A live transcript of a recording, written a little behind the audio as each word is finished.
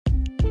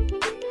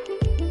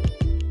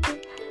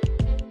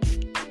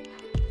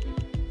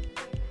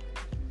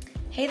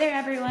Hey there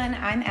everyone,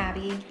 I'm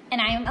Abby.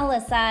 And I'm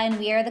Alyssa, and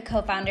we are the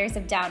co-founders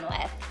of Down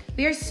With.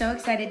 We are so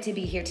excited to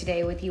be here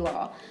today with you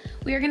all.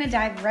 We are going to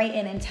dive right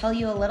in and tell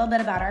you a little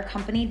bit about our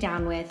company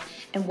Down With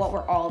and what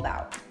we're all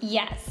about.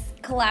 Yes,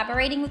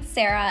 collaborating with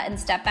Sarah and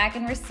Step Back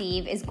and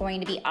Receive is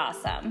going to be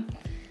awesome.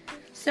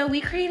 So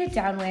we created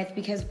Down With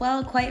because,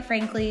 well, quite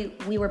frankly,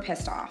 we were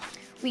pissed off.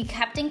 We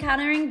kept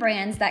encountering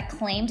brands that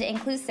claimed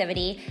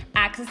inclusivity,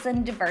 access,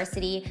 and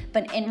diversity,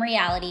 but in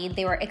reality,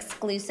 they were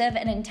exclusive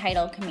and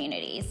entitled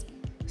communities.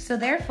 So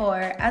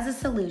therefore, as a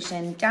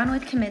solution, Down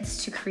With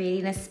commits to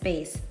creating a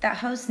space that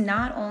hosts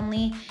not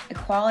only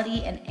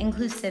equality and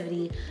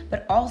inclusivity,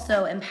 but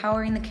also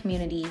empowering the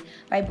community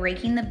by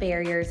breaking the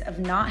barriers of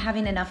not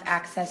having enough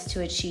access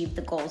to achieve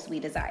the goals we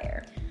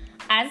desire.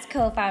 As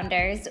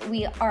co-founders,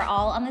 we are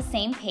all on the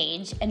same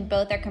page and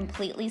both are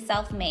completely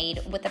self-made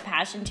with a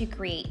passion to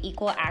create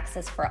equal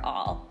access for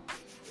all.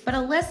 But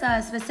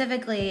Alyssa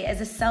specifically is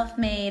a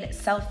self-made,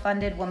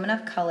 self-funded woman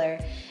of color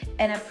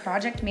and a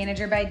project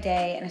manager by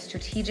day and a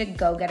strategic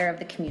go-getter of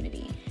the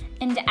community.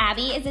 And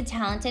Abby is a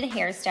talented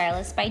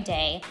hairstylist by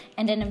day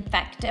and an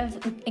effective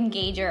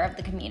engager of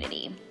the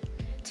community.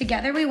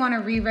 Together we want to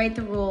rewrite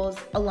the rules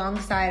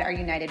alongside our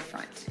united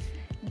front.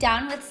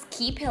 Down With's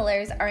key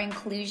pillars are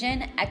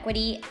inclusion,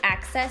 equity,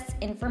 access,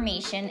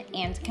 information,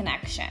 and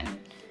connection.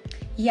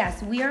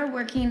 Yes, we are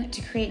working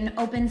to create an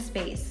open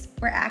space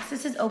where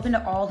access is open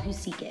to all who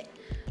seek it.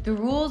 The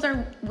rules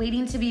are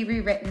waiting to be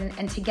rewritten,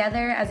 and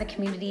together as a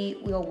community,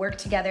 we will work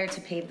together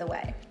to pave the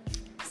way.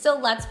 So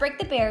let's break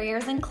the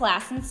barriers in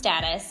class and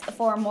status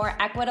for a more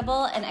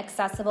equitable and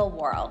accessible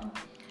world.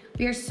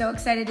 We are so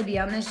excited to be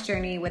on this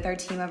journey with our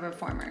team of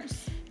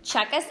reformers.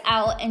 Check us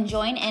out and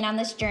join in on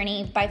this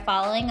journey by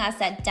following us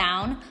at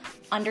down__with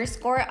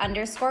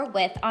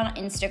on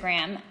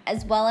Instagram,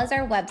 as well as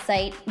our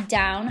website,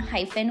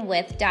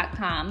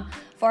 down-with.com,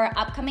 for our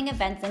upcoming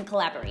events and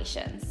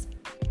collaborations.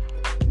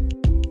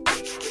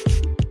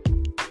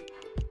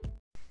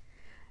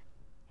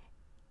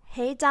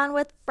 Hey Down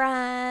With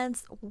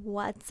friends,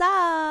 what's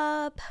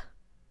up?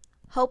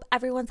 Hope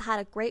everyone's had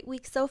a great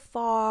week so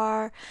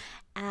far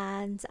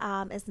and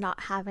is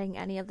not having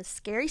any of the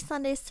scary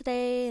Sundays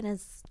today and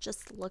is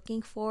just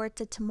looking forward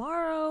to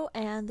tomorrow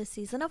and the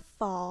season of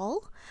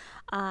fall.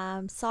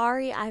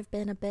 Sorry, I've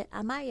been a bit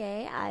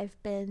MIA.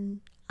 I've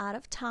been out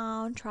of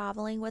town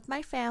traveling with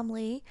my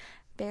family,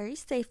 very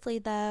safely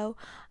though,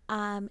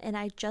 and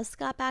I just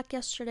got back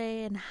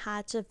yesterday and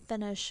had to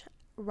finish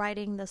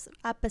writing this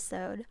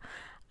episode.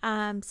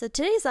 So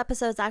today's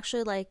episode is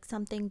actually like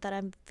something that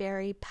I'm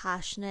very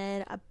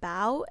passionate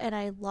about and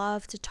I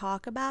love to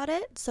talk about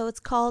it. So it's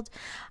called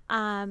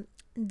Down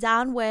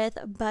With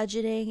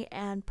Budgeting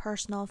and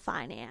Personal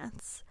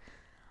Finance.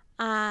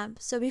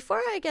 So before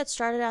I get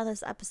started on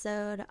this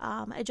episode,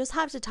 I just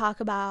have to talk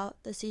about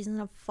the season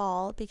of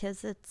fall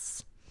because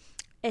it's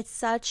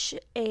such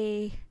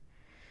a,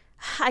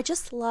 I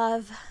just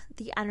love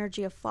the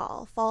energy of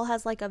fall. Fall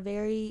has like a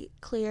very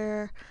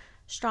clear,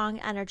 strong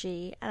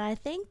energy, and I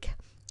think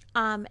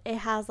it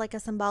has like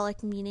a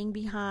symbolic meaning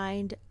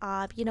behind,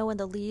 when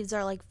the leaves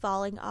are like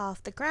falling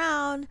off the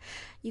ground,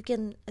 you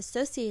can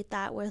associate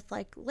that with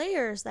like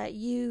layers that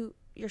you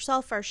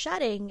yourself are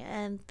shedding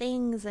and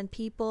things and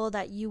people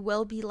that you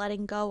will be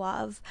letting go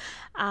of,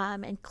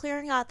 and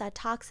clearing out that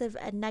toxic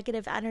and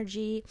negative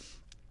energy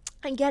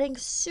and getting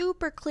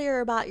super clear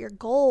about your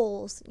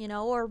goals,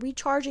 or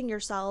recharging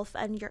yourself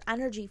and your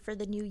energy for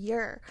the new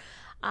year.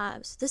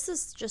 So this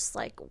is just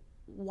like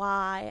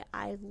why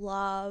I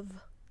love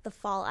the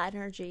fall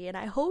energy, and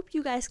I hope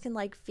you guys can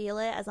like feel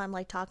it as I'm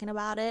like talking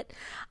about it,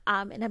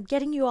 and I'm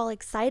getting you all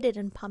excited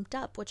and pumped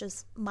up, which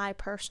is my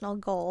personal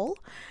goal.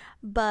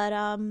 But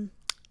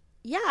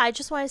I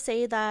just want to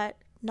say that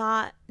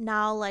not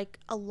now, like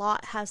a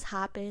lot has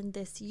happened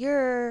this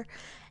year,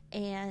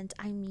 and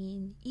I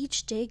mean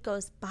each day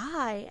goes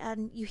by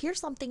and you hear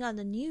something on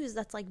the news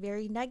that's like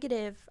very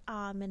negative,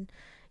 and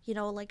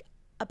like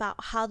about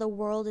how the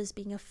world is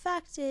being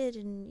affected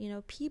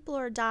and people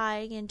are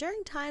dying, and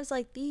during times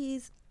like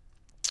these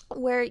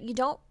where you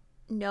don't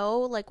know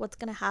like what's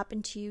going to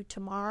happen to you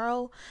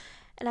tomorrow.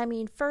 And I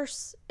mean,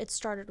 first it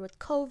started with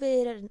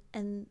COVID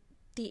and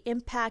the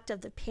impact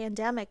of the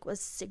pandemic was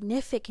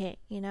significant,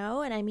 and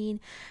I mean,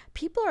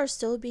 people are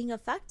still being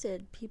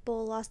affected.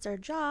 People lost their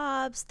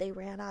jobs, they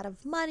ran out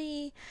of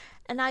money,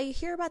 and now you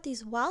hear about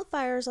these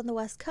wildfires on the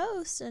West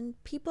Coast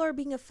and people are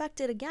being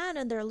affected again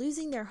and they're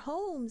losing their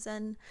homes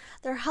and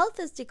their health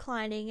is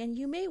declining, and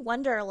you may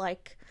wonder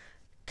like,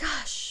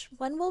 gosh,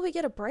 when will we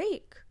get a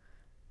break?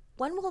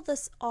 When will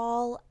this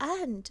all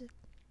end?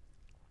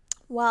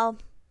 Well,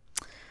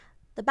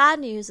 the bad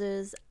news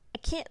is I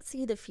can't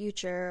see the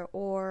future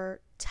or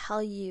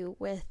tell you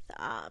with,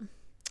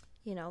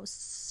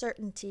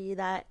 certainty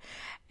that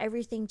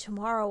everything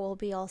tomorrow will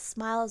be all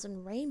smiles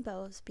and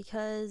rainbows,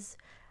 because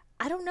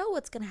I don't know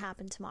what's going to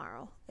happen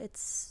tomorrow.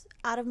 It's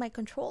out of my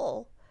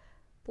control.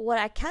 But what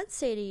I can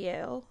say to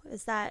you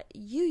is that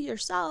you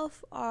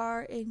yourself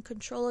are in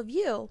control of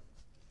you.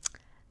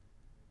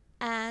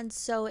 And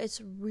so it's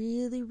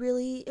really,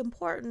 really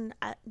important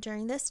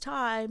during this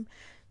time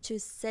to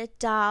sit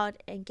down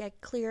and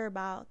get clear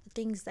about the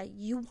things that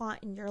you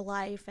want in your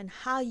life and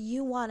how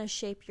you want to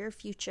shape your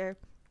future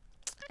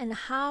and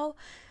how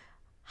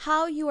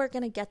you are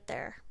going to get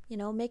there.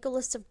 Make a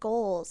list of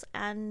goals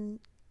and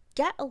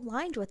get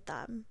aligned with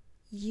them.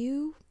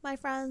 You, my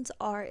friends,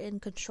 are in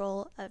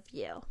control of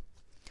you.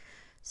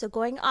 So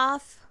going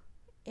off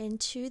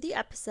into the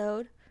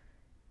episode,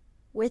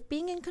 with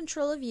being in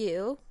control of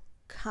you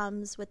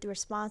comes with the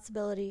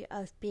responsibility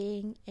of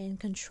being in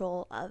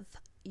control of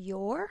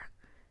your,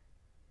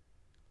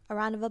 a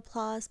round of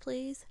applause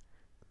please,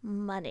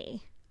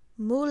 money.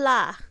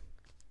 Moolah.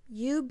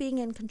 You being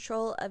in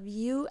control of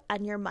you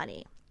and your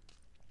money.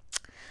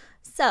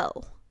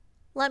 So,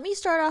 let me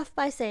start off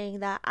by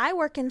saying that I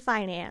work in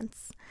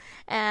finance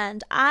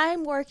and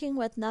I'm working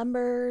with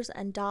numbers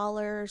and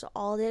dollars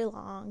all day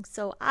long.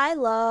 So I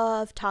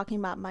love talking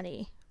about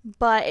money,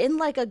 but in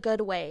like a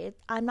good way.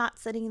 I'm not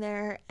sitting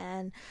there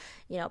and,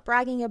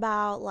 bragging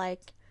about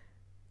like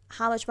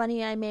how much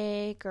money I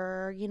make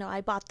or,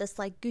 I bought this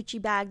like Gucci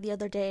bag the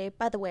other day.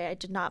 By the way, I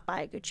did not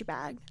buy a Gucci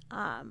bag.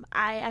 I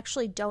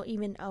actually don't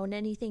even own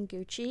anything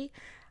Gucci.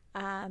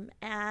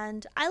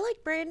 And I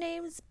like brand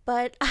names,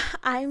 but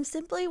I'm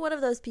simply one of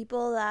those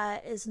people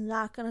that is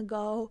not going to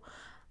go,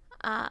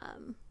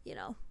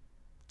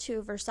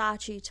 to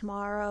Versace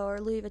tomorrow or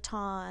Louis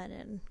Vuitton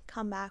and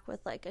come back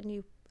with like a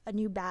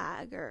new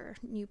bag or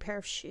new pair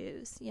of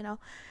shoes,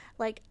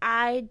 like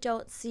I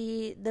don't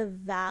see the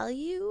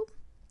value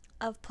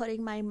of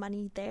putting my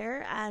money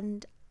there,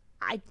 and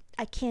I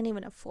can't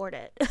even afford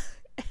it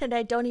and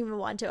I don't even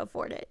want to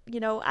afford it.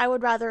 I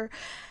would rather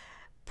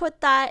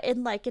put that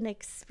in like an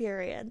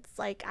experience.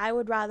 Like I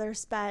would rather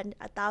spend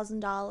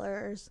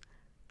 $1,000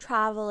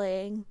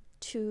 traveling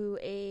to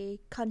a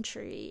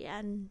country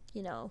and,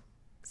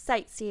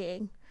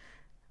 sightseeing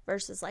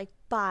versus like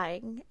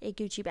buying a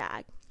Gucci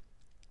bag.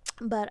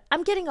 But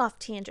I'm getting off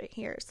tangent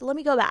here, so let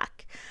me go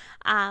back.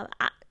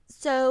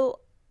 So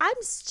I'm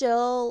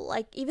still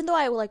like, even though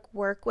I like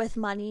work with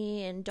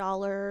money and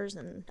dollars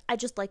and I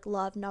just like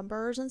love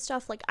numbers and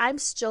stuff, like I'm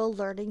still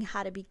learning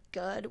how to be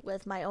good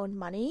with my own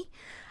money.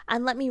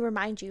 And let me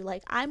remind you,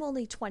 like I'm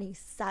only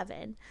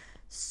 27.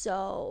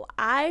 So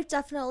I've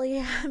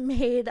definitely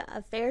made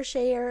a fair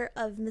share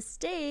of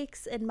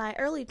mistakes in my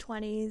early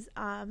 20s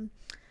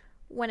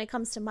when it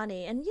comes to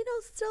money. And,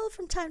 still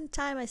from time to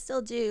time I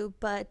still do,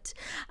 but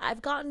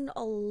I've gotten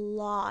a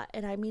lot,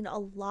 and I mean a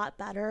lot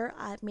better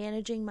at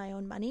managing my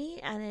own money.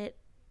 And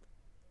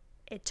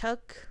it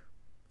took,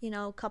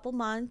 a couple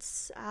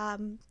months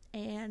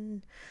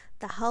and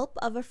the help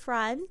of a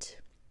friend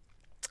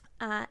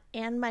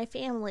and my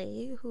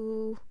family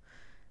who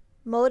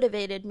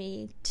motivated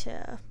me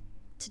to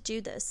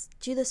do this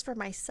for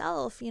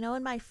myself,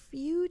 in my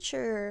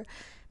future.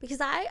 Because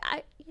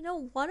I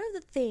one of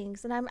the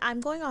things, and I'm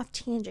going off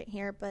tangent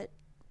here, but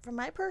from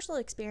my personal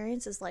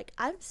experience is like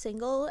I'm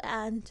single,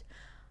 and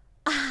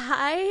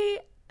I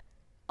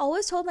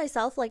always told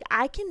myself like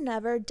I can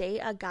never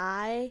date a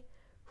guy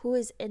who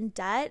is in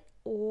debt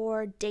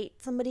or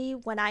date somebody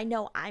when I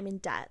know I'm in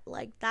debt.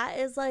 Like that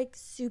is like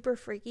super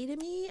freaky to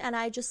me, and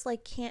I just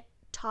like can't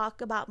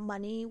talk about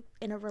money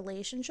in a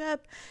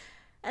relationship.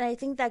 And I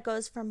think that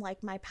goes from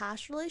like my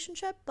past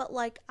relationship, but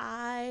like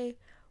I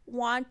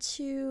want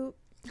to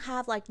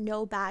have like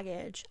no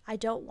baggage. I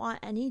don't want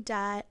any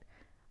debt.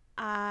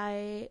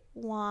 I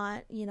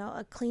want,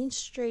 a clean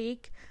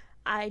streak.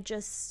 I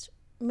just,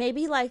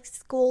 maybe like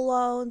school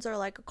loans or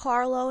like a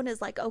car loan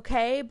is like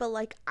okay, but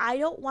like I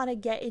don't want to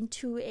get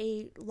into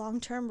a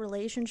long-term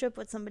relationship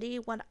with somebody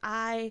when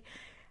I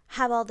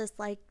have all this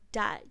like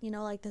debt,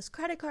 like this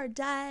credit card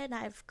debt, and I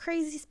have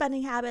crazy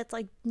spending habits.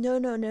 Like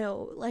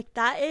no, like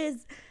that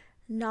is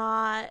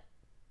not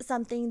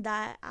something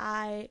that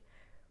I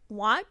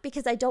want,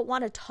 because I don't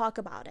want to talk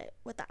about it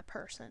with that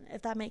person,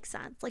 if that makes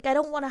sense. Like I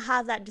don't want to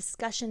have that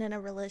discussion in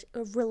a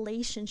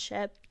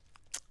relationship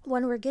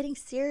when we're getting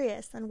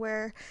serious and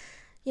we're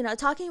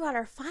talking about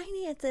our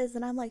finances,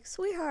 and I'm like,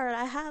 sweetheart,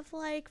 I have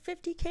like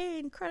 $50,000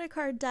 in credit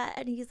card debt.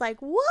 And he's like,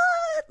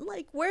 what?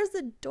 Like, where's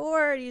the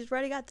door? And he's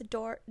running out the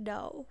door.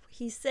 No,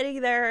 he's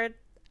sitting there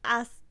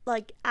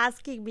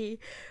asking me,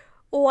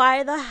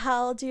 why the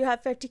hell do you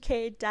have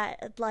 $50,000 in debt?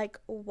 And like,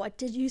 what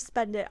did you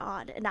spend it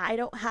on? And I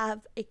don't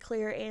have a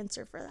clear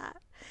answer for that.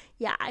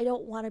 Yeah, I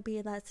don't want to be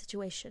in that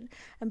situation.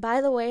 And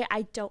by the way,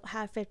 I don't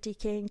have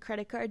 $50,000 in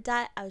credit card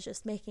debt. I was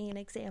just making an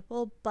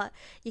example, but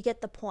you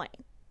get the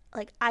point.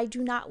 Like, I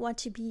do not want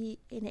to be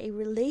in a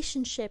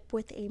relationship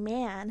with a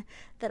man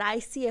that I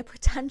see a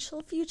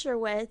potential future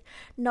with,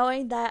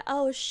 knowing that,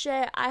 oh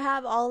shit, I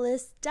have all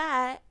this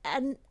debt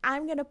and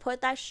I'm going to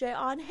put that shit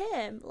on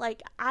him.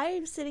 Like,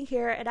 I'm sitting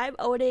here and I'm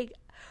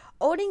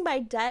owning my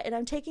debt, and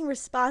I'm taking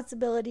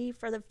responsibility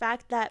for the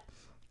fact that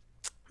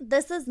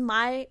this is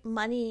my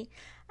money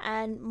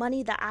and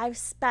money that I've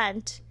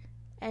spent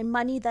and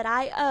money that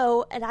I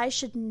owe, and I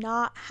should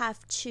not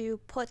have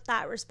to put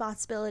that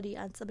responsibility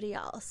on somebody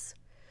else.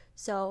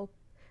 So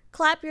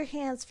clap your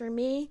hands for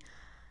me.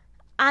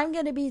 I'm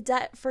going to be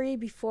debt free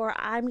before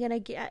I'm going to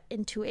get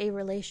into a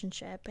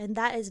relationship. And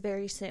that is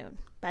very soon,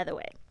 by the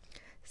way.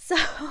 So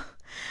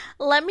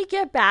let me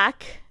get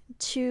back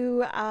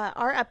to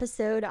our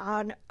episode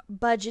on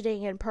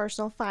budgeting and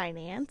personal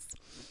finance.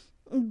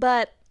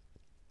 But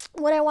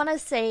what I want to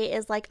say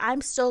is, like,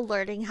 I'm still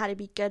learning how to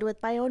be good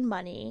with my own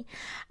money.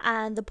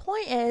 And the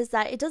point is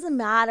that it doesn't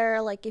matter,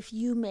 like, if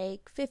you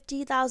make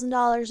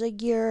 $50,000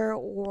 a year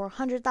or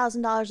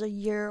 $100,000 a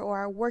year, or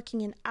are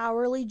working an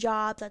hourly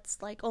job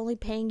that's like only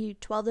paying you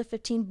 12 to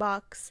 15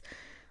 bucks.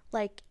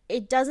 Like,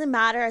 it doesn't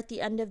matter at the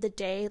end of the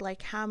day,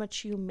 like, how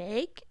much you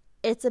make.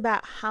 It's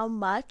about how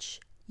much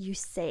you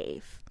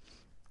save.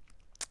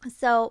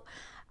 So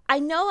I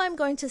know I'm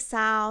going to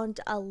sound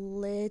a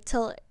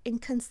little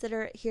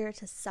inconsiderate here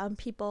to some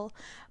people,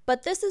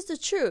 but this is the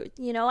truth.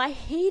 You know, I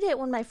hate it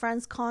when my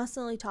friends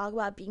constantly talk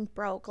about being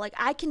broke. Like,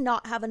 I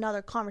cannot have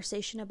another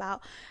conversation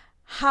about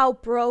how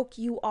broke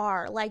you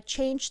are. Like,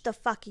 change the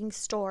fucking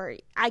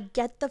story. I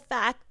get the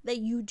fact that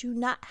you do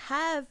not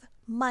have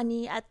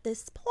money at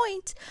this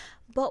point,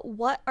 but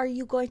what are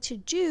you going to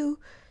do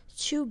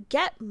to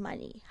get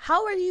money?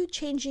 How are you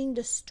changing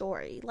the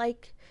story?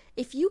 Like,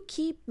 if you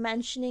keep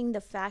mentioning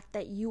the fact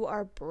that you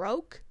are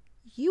broke,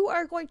 you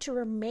are going to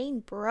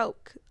remain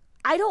broke.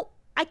 I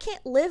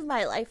can't live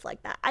my life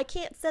like that. I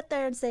can't sit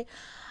there and say,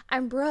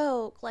 I'm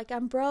broke. Like,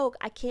 I'm broke.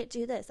 I can't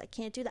do this. I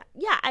can't do that.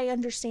 Yeah, I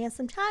understand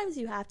sometimes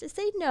you have to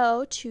say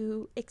no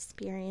to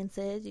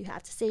experiences. You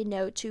have to say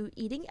no to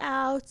eating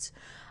out,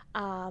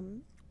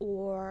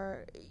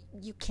 or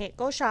you can't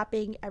go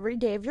shopping every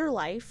day of your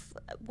life,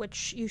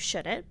 which you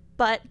shouldn't.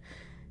 But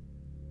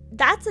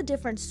that's a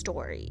different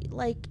story.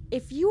 Like,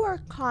 if you are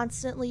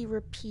constantly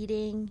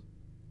repeating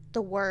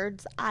the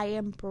words, I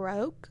am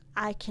broke,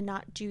 I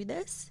cannot do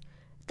this,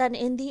 then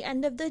in the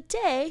end of the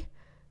day,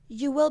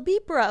 you will be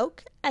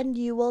broke and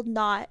you will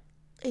not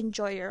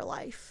enjoy your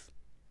life.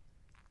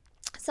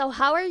 So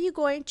how are you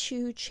going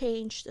to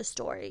change the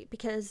story?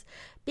 Because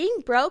being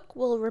broke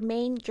will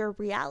remain your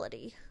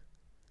reality.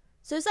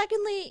 So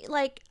secondly,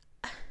 like,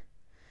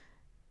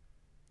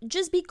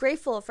 just be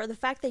grateful for the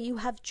fact that you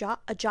have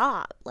a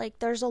job. Like,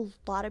 there's a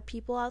lot of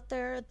people out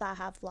there that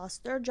have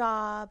lost their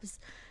jobs.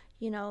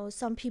 You know,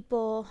 some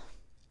people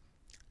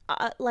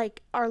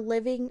are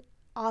living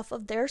off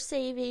of their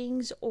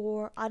savings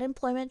or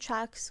unemployment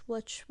checks,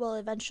 which will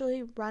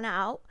eventually run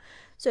out.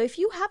 So if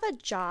you have a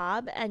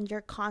job and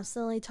you're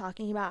constantly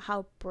talking about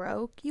how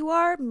broke you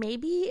are,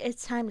 maybe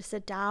it's time to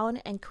sit down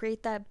and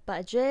create that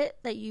budget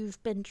that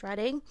you've been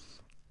dreading.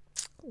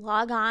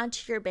 Log on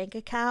to your bank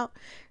account,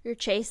 your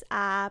Chase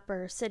app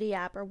or Citi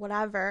app or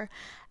whatever,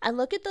 and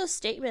look at those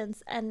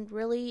statements and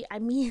really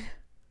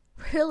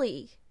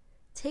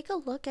take a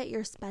look at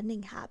your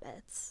spending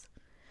habits.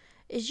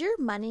 Is your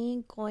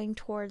money going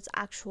towards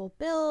actual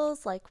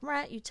bills like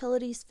rent,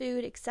 utilities,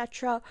 food,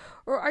 etc.?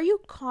 Or are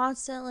you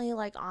constantly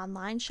like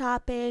online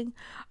shopping?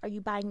 Are you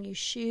buying new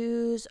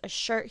shoes, a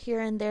shirt here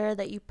and there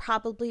that you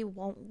probably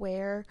won't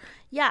wear?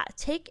 Yeah,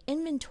 take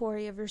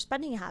inventory of your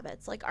spending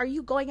habits. Like, are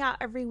you going out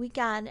every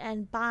weekend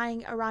and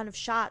buying a round of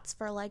shots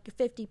for like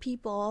 50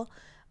 people?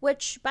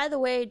 Which, by the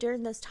way,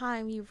 during this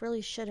time, you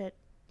really shouldn't,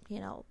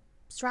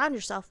 surround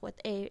yourself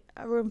with a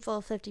room full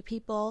of 50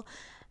 people.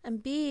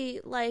 And be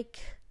like,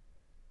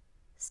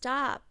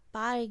 stop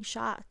buying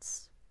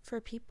shots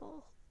for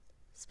people,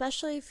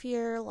 especially if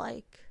you're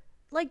like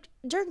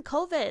during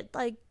COVID.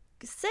 Like,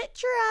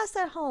 sit your ass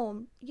at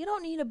home. You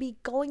don't need to be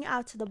going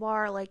out to the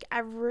bar like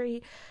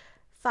every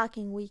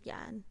fucking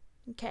weekend.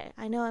 Okay,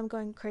 I know I'm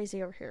going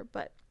crazy over here,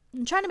 but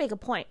I'm trying to make a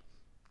point.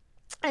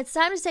 It's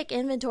time to take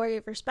inventory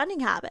of your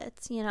spending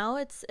habits.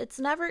 It's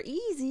never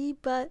easy,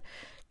 but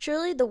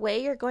truly the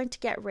way you're going to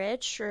get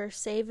rich or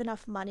save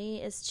enough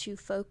money is to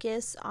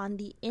focus on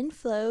the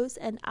inflows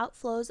and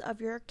outflows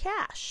of your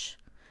cash.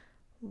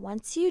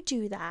 Once you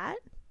do that,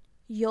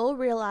 you'll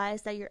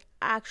realize that you're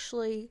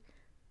actually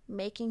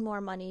making more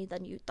money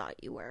than you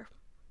thought you were.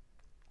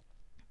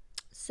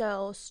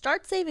 So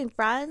start saving,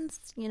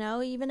 friends.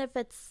 Even if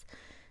it's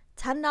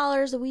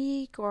 $10 a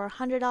week or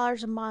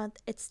 $100 a month,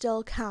 it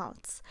still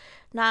counts.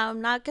 Now, I'm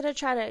not going to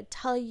try to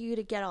tell you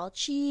to get all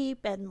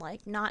cheap and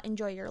like not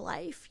enjoy your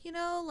life,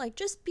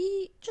 just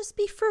be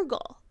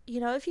frugal.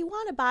 If you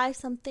want to buy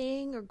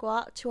something or go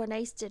out to a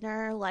nice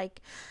dinner,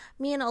 like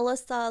me and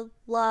Alyssa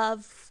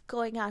love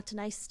going out to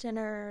nice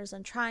dinners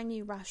and trying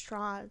new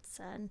restaurants.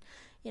 And,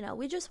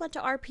 we just went to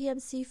RPM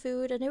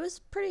Seafood and it was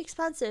pretty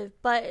expensive,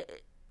 but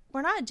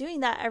we're not doing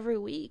that every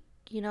week.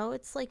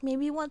 It's like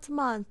maybe once a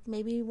month,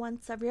 maybe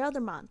once every other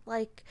month.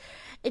 Like,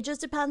 it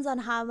just depends on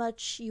how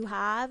much you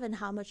have and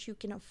how much you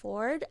can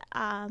afford.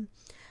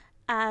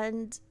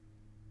 And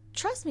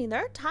trust me,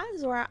 there are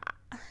times where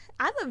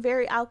I'm a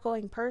very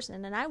outgoing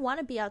person and I want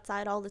to be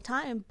outside all the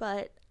time,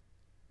 but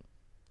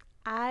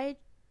I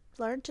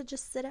learned to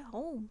just sit at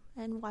home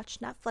and watch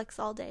Netflix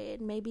all day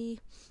and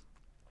maybe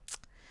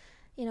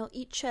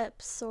eat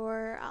chips,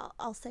 or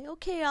I'll say,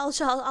 okay, I'll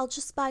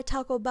just buy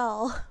Taco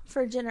Bell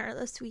for dinner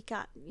this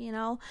weekend,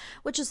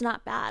 which is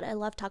not bad. I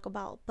love Taco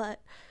Bell,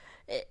 but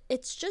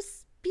it's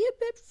just be a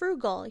bit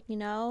frugal,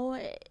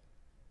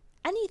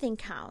 anything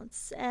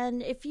counts.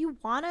 And if you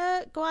want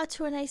to go out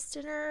to a nice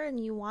dinner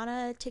and you want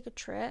to take a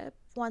trip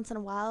once in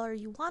a while, or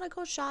you want to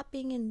go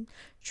shopping and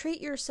treat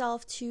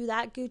yourself to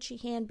that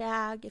Gucci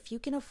handbag if you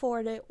can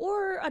afford it,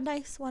 or a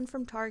nice one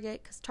from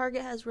Target, because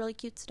Target has really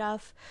cute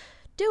stuff,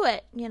 do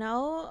it.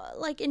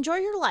 Like, enjoy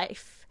your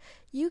life.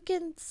 You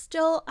can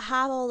still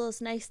have all those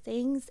nice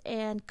things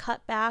and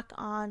cut back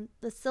on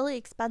the silly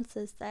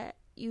expenses that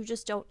you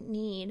just don't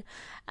need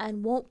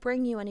and won't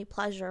bring you any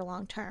pleasure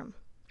long term.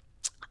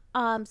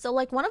 So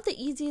like one of the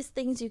easiest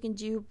things you can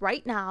do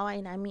right now,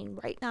 and I mean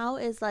right now,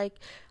 is like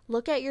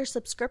look at your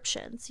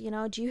subscriptions.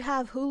 Do you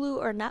have Hulu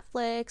or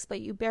Netflix,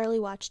 but you barely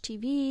watch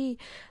TV?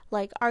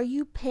 Like, are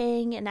you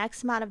paying an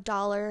X amount of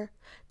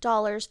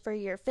dollars for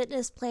your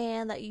fitness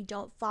plan that you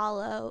don't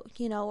follow?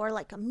 Or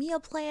like a meal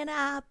plan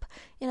app,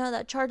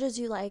 that charges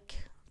you like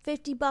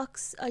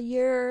 $50 a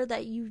year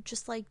that you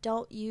just like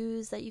don't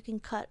use, that you can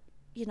cut,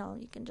 you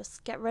can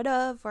just get rid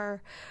of?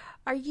 Or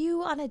are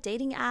you on a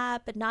dating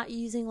app and not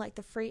using like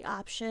the free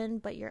option,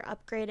 but you're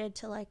upgraded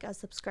to like a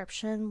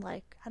subscription?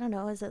 Like, I don't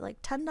know, is it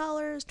like $10,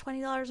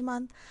 $20 a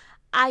month?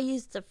 I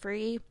use the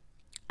free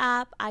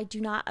app. I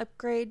do not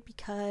upgrade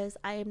because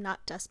I am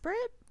not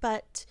desperate,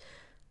 but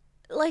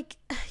like,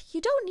 you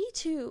don't need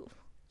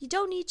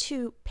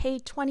to pay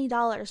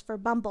 $20 for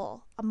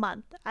Bumble a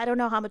month. I don't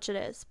know how much it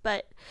is,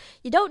 but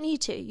you don't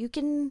need to. You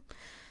can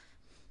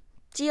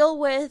deal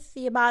with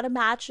the amount of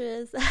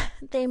matches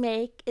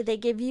they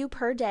give you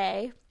per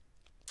day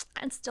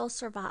and still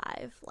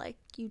survive. Like,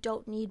 you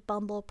don't need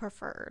Bumble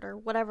Preferred or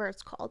whatever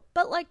it's called,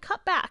 but like,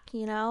 cut back.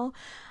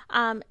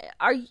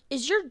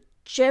 Is your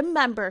gym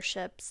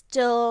membership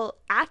still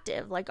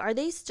active? Like, are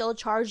they still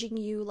charging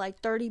you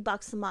like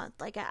 $30 a month,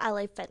 like at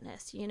LA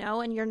Fitness,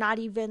 and you're not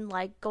even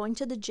like going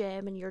to the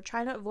gym, and you're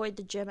trying to avoid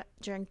the gym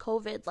during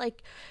COVID?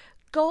 Like,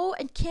 go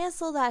and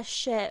cancel that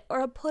shit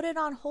or put it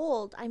on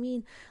hold. I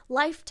mean,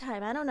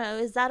 Lifetime, I don't know,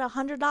 is that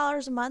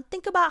 $100 a month?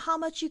 Think about how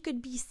much you could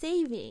be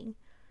saving,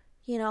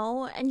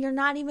 and you're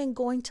not even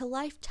going to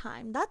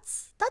Lifetime.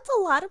 That's a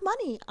lot of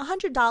money.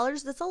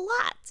 $100, that's a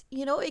lot.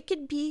 It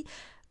could be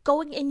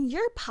going in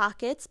your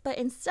pockets, but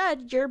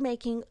instead you're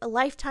making a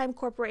Lifetime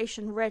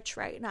corporation rich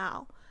right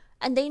now.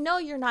 And they know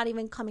you're not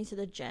even coming to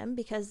the gym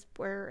because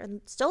we're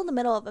still in the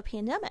middle of a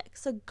pandemic.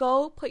 So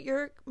go put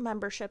your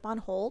membership on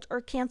hold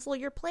or cancel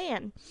your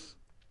plan.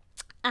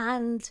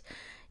 And,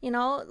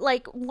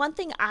 like, one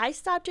thing I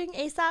stopped doing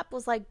ASAP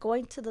was like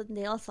going to the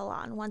nail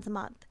salon once a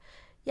month.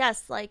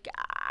 Yes, like,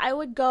 I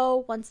would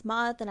go once a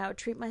month and I would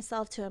treat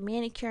myself to a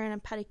manicure and a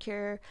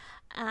pedicure.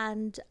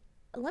 And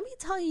let me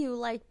tell you,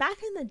 like,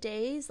 back in the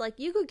days, like,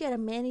 you could get a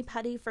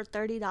mani-pedi for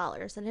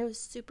 $30 and it was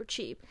super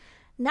cheap.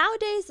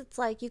 Nowadays, it's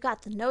like you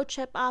got the no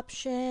chip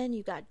option,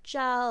 you got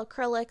gel,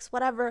 acrylics,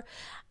 whatever,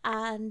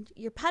 and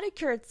your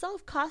pedicure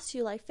itself costs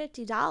you like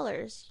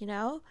 $50,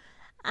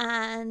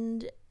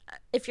 And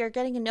if you're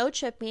getting a no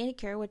chip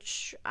manicure,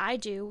 which I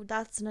do,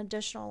 that's an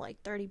additional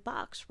like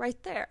 $30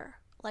 right there.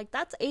 Like,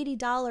 that's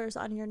 $80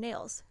 on your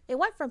nails. It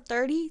went from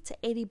 $30 to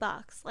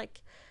 $80.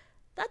 Like,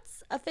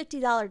 that's a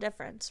 $50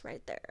 difference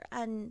right there.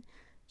 And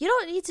you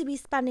don't need to be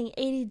spending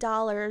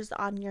 $80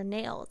 on your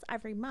nails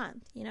every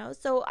month,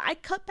 So I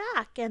cut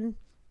back and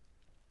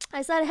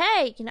I said,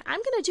 hey, I'm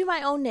going to do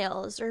my own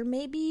nails, or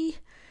maybe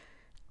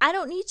I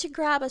don't need to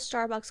grab a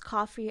Starbucks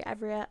coffee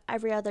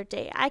every other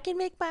day. I can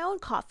make my own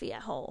coffee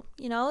at home.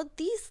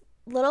 These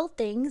little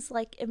things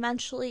like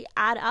eventually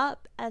add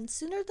up, and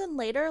sooner than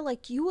later,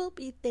 like, you will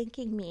be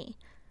thanking me.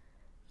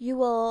 It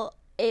will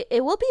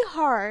be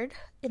hard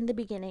in the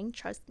beginning,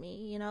 trust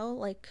me,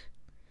 like,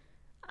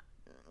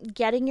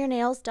 getting your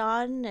nails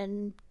done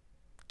and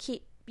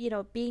keep,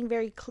 being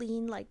very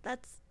clean. Like,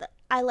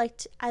 I like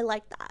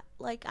that.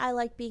 Like, I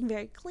like being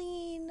very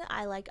clean.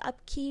 I like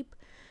upkeep.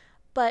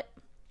 But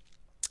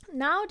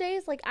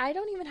nowadays, like, I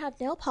don't even have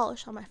nail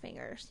polish on my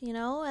fingers,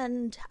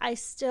 and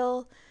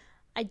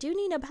I do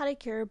need a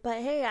pedicure, but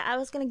hey, I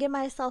was going to give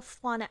myself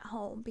one at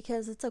home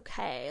because it's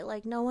okay.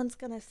 Like, no one's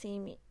going to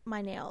see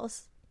my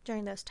nails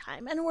during this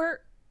time. And we're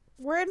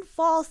in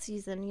fall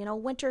season,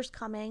 winter's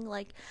coming.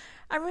 Like,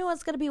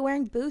 everyone's going to be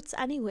wearing boots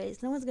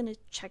anyways. No one's going to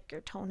check your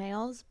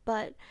toenails.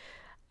 But,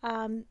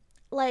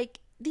 like,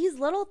 these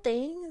little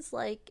things,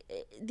 like,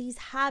 these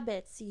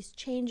habits, these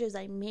changes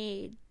I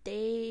made,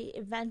 they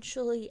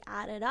eventually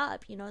added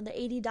up. The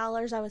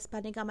 $80 I was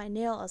spending on my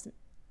nails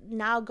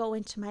now go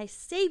into my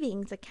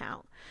savings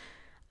account.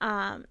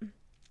 And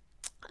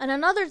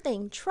another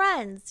thing,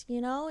 trends,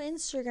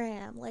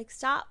 Instagram, like,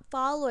 stop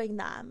following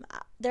them.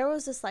 There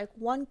was this like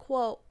one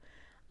quote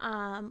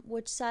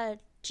which said,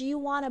 do you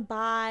want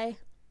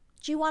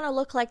to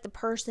look like the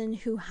person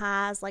who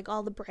has like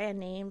all the brand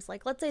names?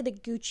 Like, let's say the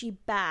Gucci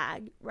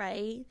bag,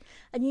 right?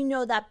 And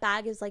that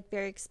bag is like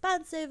very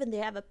expensive and they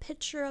have a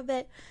picture of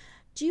it.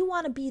 Do you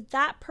want to be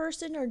that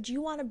person, or do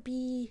you want to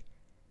be,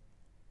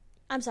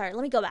 I'm sorry,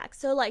 let me go back.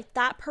 So like,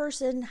 that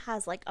person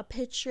has like a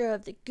picture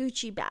of the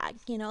Gucci bag,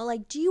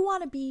 like, do you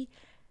want to be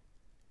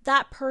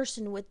that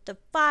person with the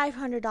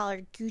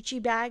 $500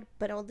 Gucci bag,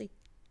 but only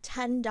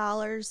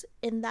 $10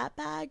 in that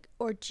bag?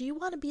 Or do you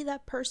want to be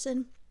that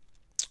person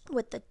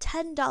with the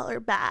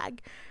 $10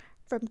 bag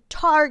from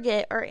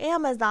Target or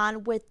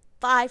Amazon with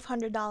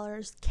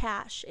 $500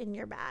 cash in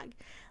your bag.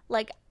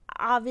 Like,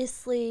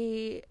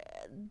 obviously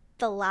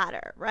the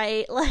latter,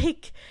 right?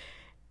 Like,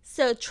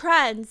 so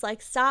trends,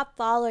 like, stop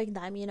following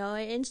them. You know,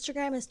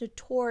 Instagram is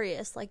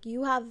notorious. Like,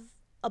 you have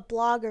a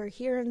blogger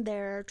here and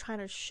there trying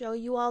to show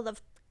you all the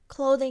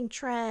clothing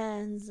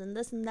trends and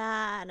this and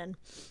that, and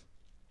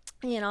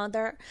you know,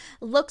 they're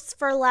looks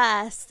for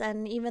less,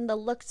 and even the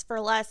looks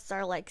for less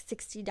are like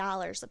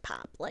 $60 a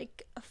pop.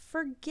 Like,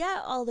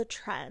 forget all the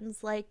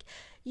trends. Like,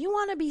 you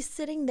want to be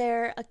sitting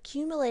there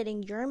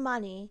accumulating your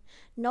money,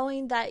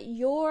 knowing that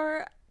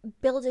you're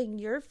building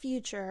your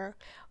future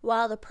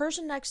while the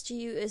person next to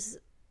you is,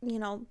 you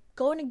know,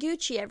 going to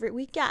Gucci every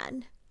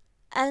weekend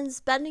and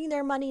spending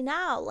their money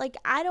now. Like,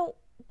 I don't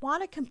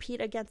want to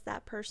compete against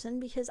that person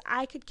because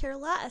I could care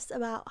less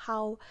about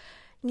how,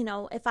 you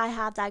know, if I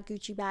have that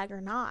Gucci bag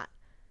or not.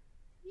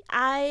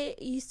 I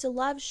used to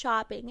love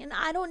shopping, and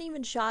I don't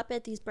even shop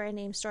at these brand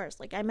name stores.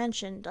 Like I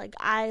mentioned, like,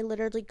 I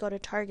literally go to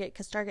Target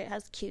because Target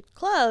has cute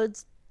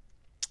clothes.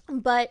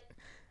 But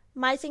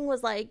my thing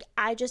was, like,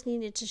 I just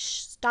needed to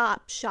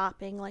stop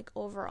shopping, like,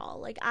 overall.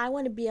 Like, I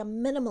want to be a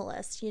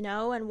minimalist, you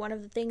know, and one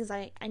of the things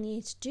I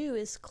need to do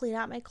is clean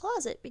out my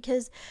closet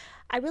because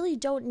I really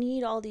don't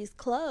need all these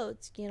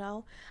clothes, you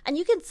know. And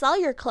you can sell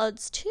your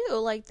clothes too.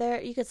 Like,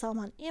 you can sell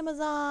them on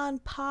Amazon,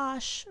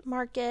 Posh,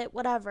 Market,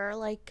 whatever.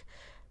 Like,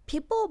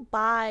 people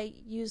buy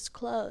used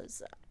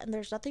clothes, and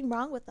there's nothing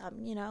wrong with them,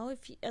 you know,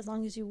 as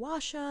long as you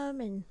wash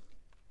them and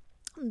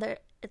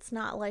it's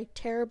not like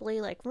terribly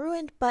like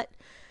ruined. But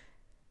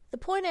the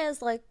point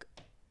is, like,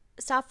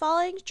 stop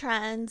following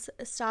trends,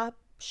 stop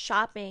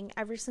shopping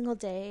every single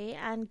day,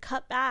 and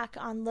cut back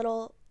on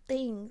little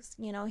things,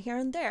 you know, here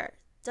and there.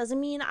 Doesn't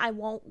mean I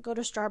won't go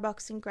to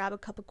Starbucks and grab a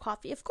cup of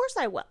coffee. Of course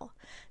I will.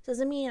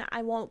 Doesn't mean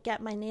I won't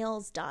get my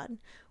nails done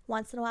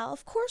once in a while.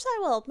 Of course I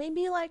will.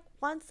 Maybe like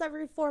once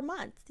every 4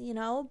 months, you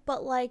know,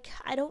 but like,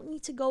 I don't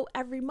need to go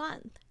every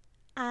month.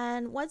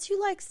 And once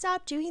you like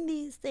stop doing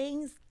these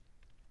things,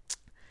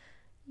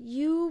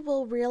 you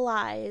will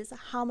realize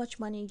how much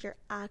money you're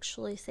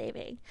actually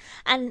saving.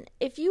 And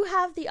if you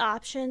have the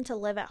option to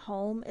live at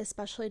home,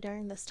 especially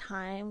during this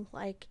time,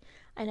 like,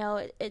 I know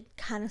it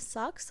kind of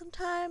sucks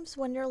sometimes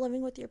when you're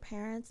living with your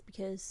parents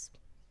because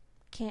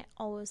you can't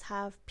always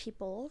have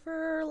people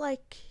over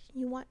like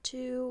you want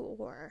to,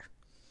 or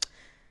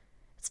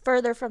it's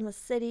further from the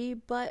city,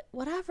 but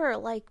whatever,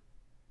 like,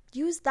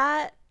 use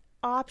that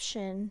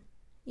option,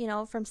 you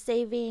know, from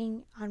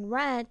saving on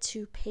rent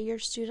to pay your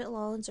student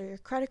loans or your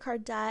credit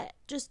card debt.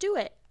 Just do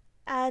it.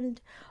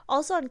 And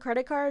also on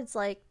credit cards,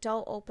 like,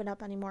 don't open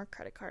up any more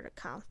credit card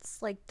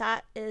accounts. Like,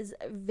 that is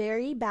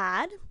very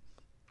bad.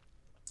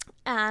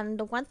 And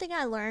the one thing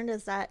I learned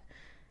is that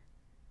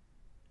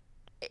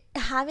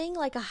having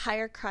like a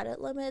higher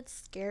credit limit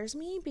scares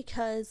me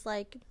because,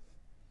 like,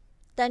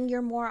 then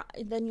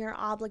you're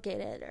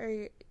obligated,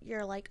 or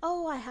you're like,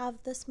 oh, I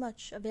have this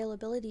much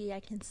availability, I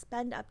can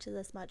spend up to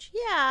this much.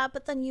 Yeah,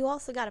 but then you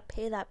also got to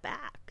pay that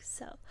back.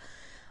 So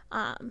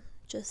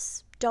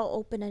just don't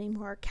open any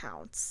more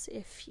accounts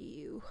if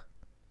you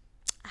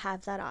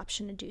have that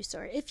option to do so.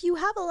 If you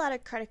have a lot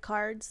of credit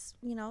cards,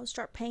 you know,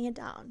 start paying it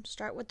down.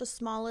 Start with the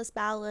smallest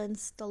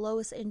balance, the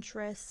lowest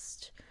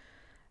interest,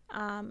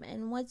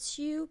 and once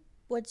you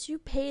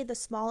pay the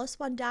smallest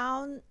one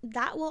down,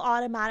 that will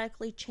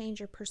automatically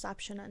change your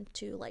perception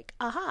into like,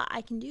 aha,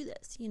 I can do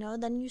this, you know.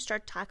 Then you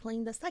start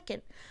tackling the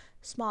second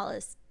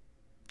smallest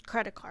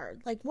credit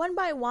card. Like, one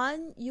by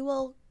one, you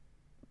will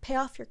pay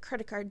off your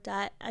credit card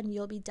debt and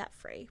you'll be debt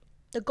free.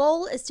 The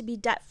goal is to be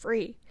debt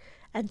free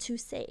and to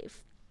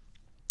save.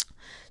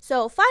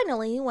 So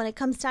finally, when it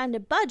comes time to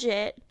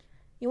budget,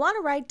 you want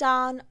to write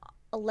down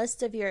a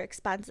list of your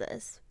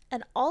expenses.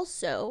 And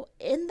also,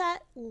 in that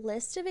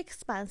list of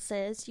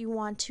expenses, you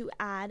want to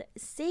add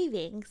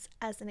savings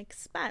as an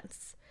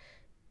expense.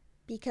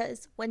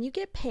 Because when you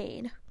get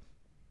paid,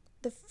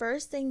 the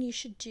first thing you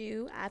should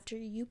do after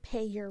you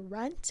pay your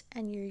rent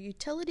and your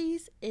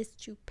utilities is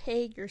to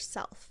pay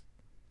yourself.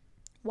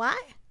 Why?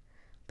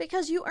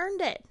 Because you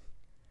earned it.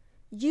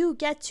 You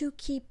get to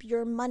keep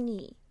your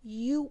money.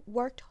 You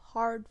worked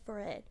hard for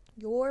it.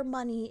 Your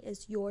money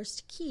is yours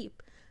to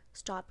keep.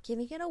 Stop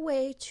giving it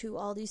away to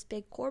all these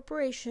big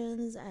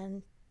corporations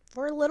and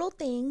for little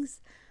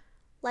things.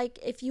 Like,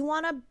 if you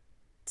want to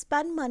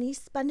spend money,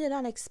 spend it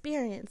on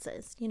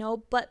experiences, you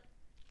know, but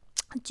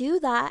do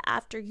that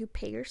after you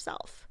pay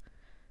yourself.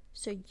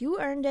 So you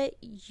earned it,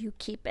 you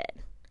keep it.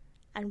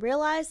 And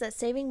realize that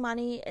saving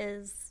money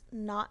is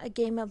not a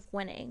game of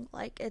winning.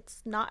 Like,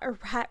 it's not a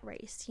rat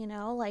race, you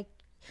know, like,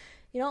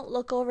 you don't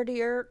look over to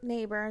your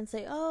neighbor and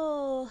say,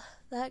 oh,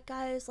 that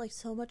guy is like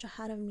so much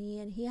ahead of me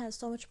and he has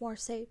so much more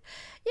saved.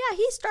 Yeah,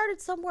 he started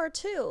somewhere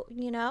too,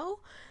 you know?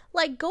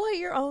 Like, go at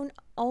your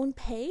own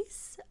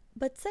pace,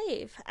 but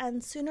save.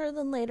 And sooner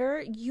than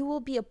later, you will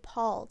be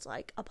appalled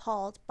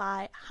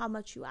by how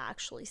much you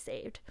actually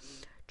saved.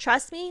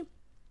 Trust me,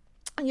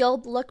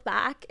 you'll look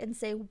back and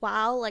say,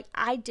 wow, like,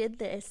 I did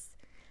this.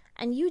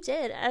 And you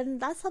did. And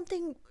that's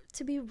something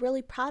to be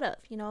really proud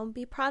of,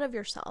 be proud of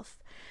yourself.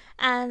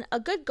 And a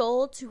good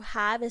goal to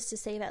have is to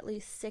save at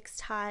least 6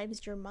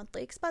 times your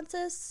monthly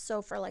expenses.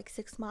 So for like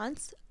 6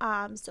 months,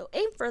 so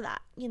aim for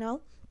that,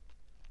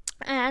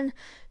 and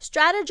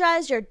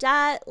strategize your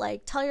debt.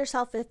 Like tell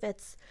yourself if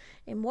it's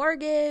a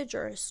mortgage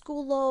or a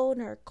school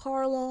loan or a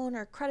car loan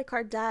or credit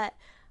card debt,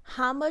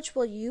 how much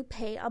will you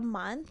pay a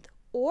month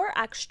or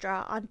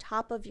extra on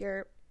top of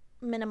your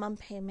minimum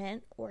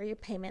payment or your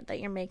payment that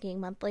you're making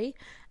monthly,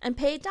 and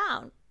pay it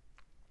down.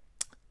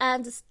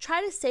 And just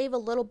try to save a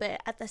little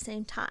bit at the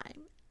same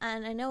time.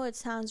 And I know it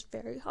sounds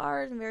very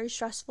hard and very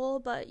stressful,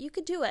 but you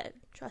could do it.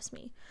 Trust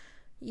me,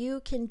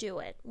 you can do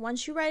it.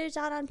 Once you write it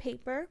down on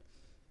paper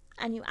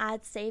and you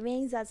add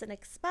savings as an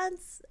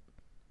expense,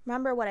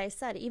 remember what I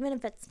said, even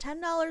if it's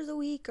 $10 a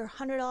week or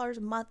 $100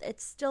 a month,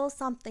 it's still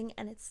something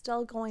and it's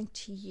still going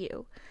to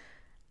you.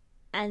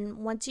 And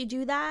once you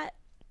do that,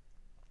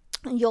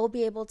 you'll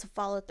be able to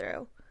follow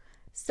through.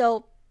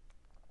 So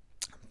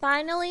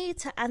finally,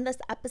 to end this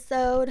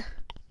episode,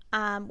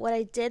 what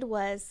I did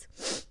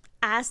was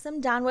ask some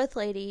Down With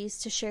ladies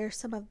to share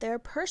some of their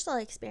personal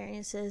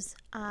experiences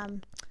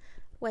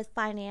with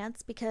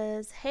finance,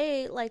 because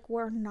hey, like,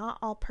 we're not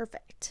all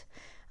perfect.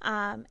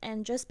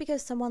 And just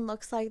because someone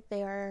looks like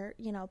they're,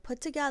 put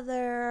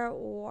together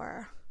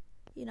or,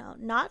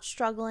 not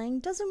struggling,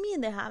 doesn't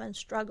mean they haven't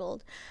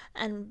struggled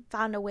and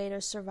found a way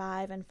to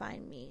survive and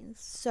find means.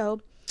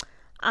 So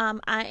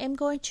I am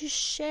going to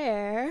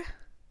share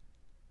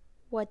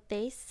what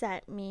they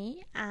sent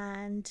me,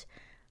 and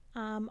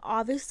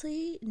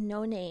obviously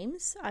no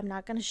names. I'm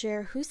not going to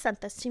share who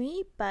sent this to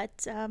me,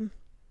 but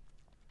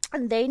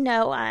they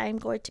know I'm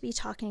going to be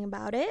talking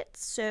about it.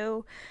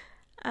 So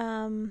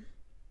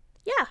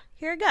yeah,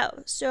 here we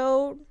go.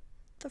 So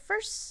the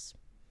first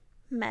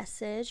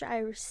message I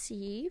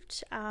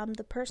received,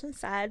 the person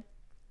said,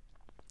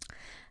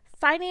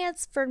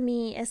 finance for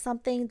me is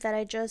something that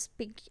I just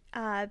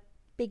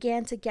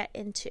began to get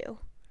into.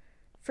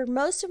 For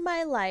most of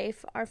my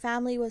life, our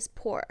family was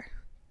poor.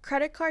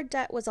 Credit card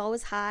debt was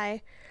always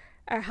high.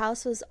 Our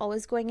house was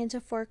always going into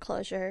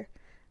foreclosure.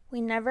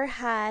 We never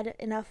had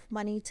enough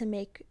money to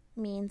make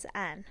means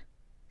end.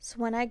 So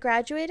when I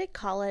graduated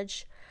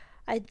college,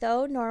 I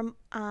thought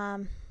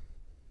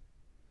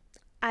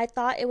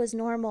it was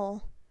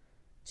normal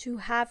to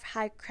have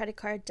high credit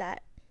card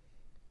debt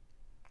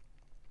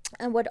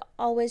and would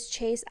always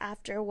chase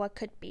after what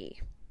could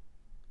be.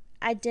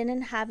 I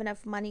didn't have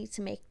enough money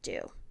to make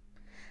do.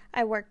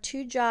 I worked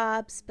 2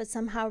 jobs, but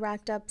somehow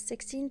racked up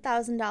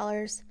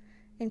 $16,000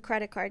 in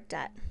credit card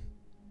debt.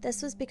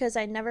 This was because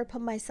I never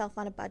put myself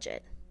on a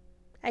budget.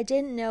 I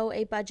didn't know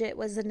a budget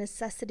was a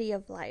necessity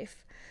of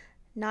life,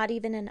 not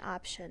even an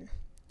option.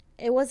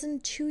 It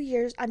wasn't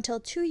until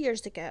 2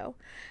 years ago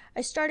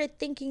I started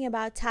thinking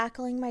about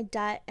tackling my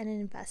debt and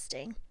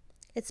investing.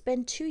 It's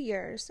been 2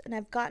 years, and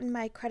I've gotten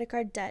my credit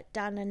card debt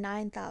down to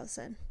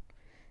 $9,000.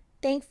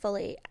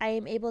 Thankfully, I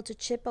am able to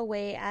chip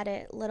away at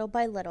it little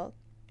by little,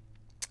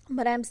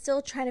 but I'm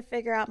still trying to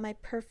figure out my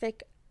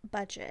perfect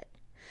budget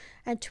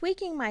and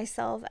tweaking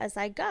myself as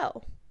I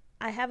go.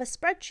 I have a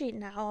spreadsheet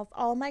now of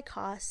all my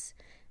costs,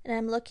 and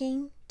I'm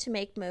looking to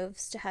make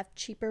moves to have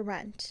cheaper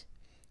rent.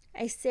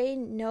 I say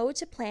no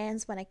to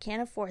plans when I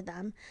can't afford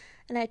them,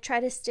 and I try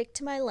to stick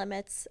to my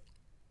limits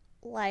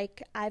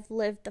like I've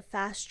lived the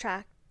fast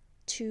track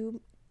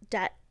to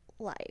debt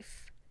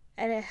life,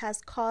 and it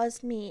has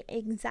caused me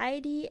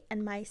anxiety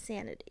and my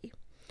sanity.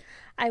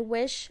 I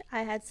wish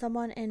I had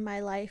someone in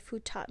my life who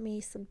taught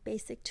me some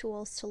basic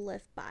tools to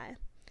live by.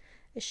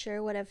 It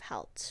sure would have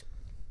helped.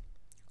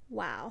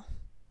 Wow.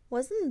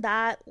 Wasn't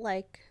that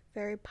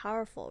very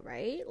powerful,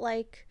 right?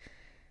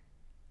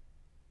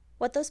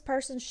 What this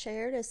person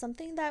shared is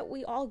something that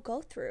we all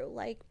go through.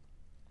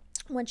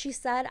 When she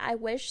said, I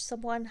wish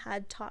someone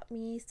had taught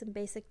me some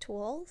basic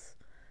tools,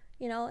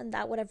 and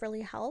that would have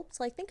really helped.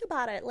 Think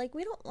about it.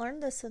 We don't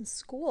learn this in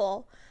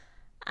school.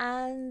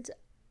 And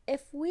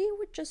if we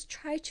would just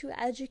try to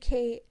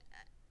educate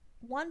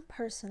one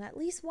person, at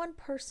least one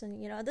person,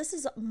 this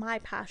is my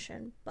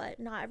passion, but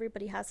not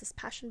everybody has this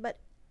passion. But,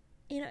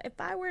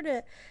 if I were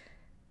to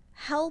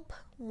help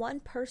one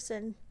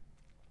person,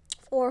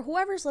 or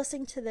whoever's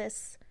listening to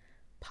this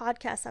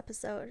podcast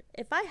episode,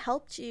 if I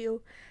helped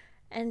you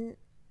and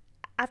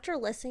after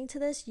listening to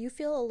this, you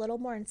feel a little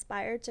more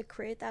inspired to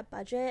create that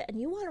budget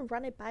and you want to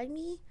run it by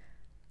me,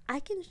 I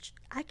can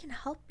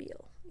help you.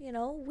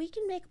 We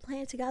can make a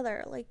plan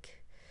together.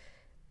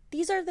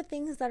 These are the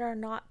things that are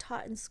not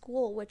taught in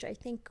school, which I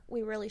think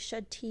we really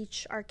should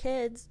teach our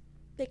kids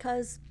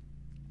because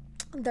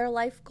they're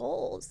life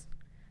goals.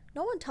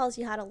 No one tells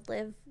you how to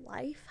live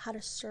life, how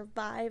to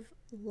survive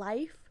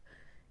life,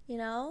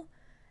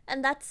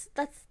 and that's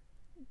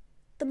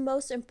the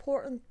most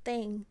important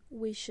thing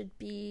we should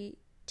be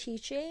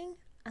teaching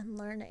and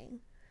learning.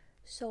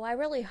 So I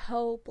really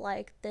hope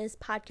this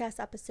podcast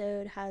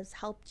episode has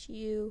helped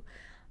you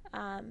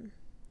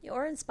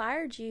or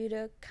inspired you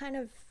to kind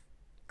of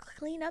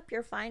clean up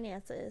your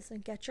finances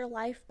and get your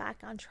life back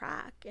on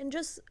track, and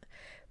just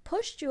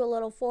pushed you a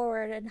little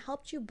forward and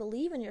helped you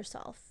believe in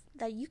yourself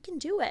that you can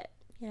do it.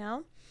 you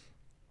know?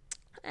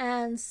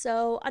 And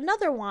so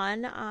another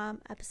one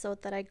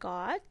episode that I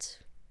got,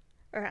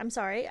 or I'm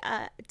sorry,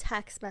 a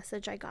text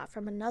message I got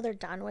from another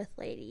Done With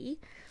lady.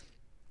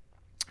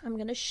 I'm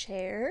going to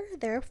share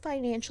their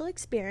financial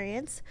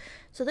experience.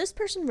 So this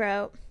person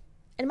wrote,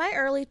 in my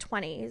early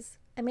 20s,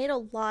 I made a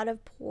lot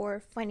of poor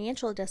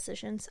financial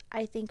decisions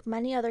I think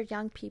many other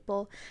young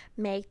people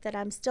make that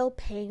I'm still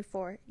paying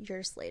for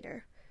years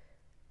later.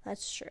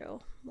 That's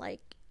true.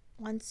 Like,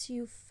 once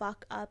you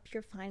fuck up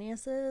your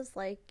finances,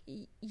 like,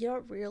 you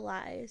don't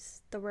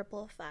realize the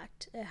ripple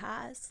effect it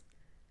has.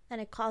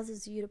 And it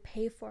causes you to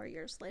pay for it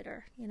years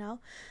later, you know?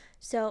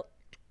 So,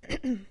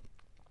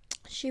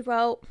 she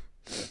wrote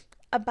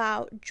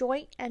about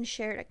joint and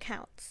shared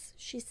accounts.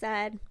 She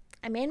said,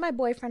 I made my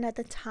boyfriend at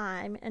the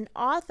time an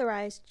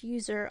authorized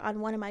user on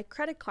one of my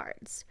credit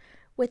cards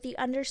with the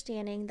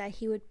understanding that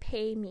he would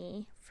pay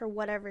me for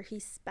whatever he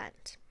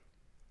spent.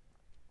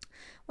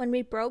 When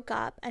we broke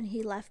up and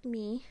he left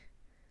me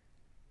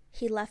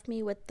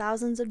with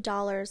thousands of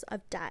dollars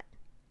of debt,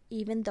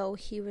 even though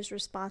he was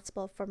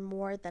responsible for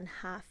more than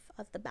half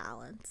of the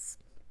balance.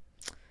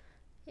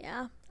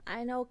 Yeah,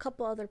 I know a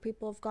couple other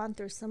people have gone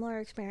through similar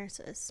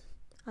experiences.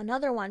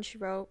 Another one she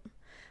wrote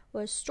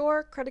was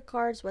store credit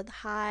cards with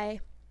high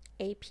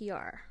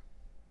APR.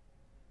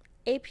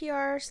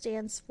 APR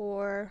stands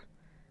for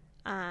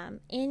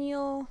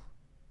annual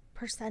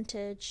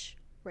percentage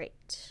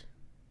rate,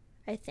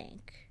 I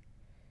think.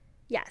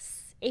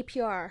 Yes,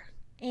 APR,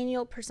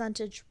 annual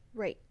percentage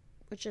rate,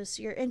 which is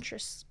your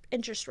interest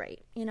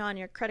rate, you know, on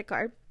your credit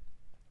card.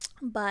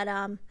 But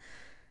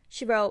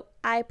she wrote,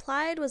 I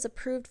applied, was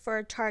approved for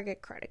a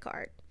Target credit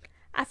card.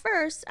 At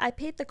first, I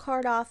paid the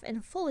card off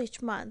in full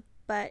each month,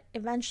 but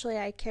eventually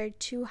I carried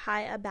too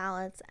high a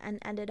balance and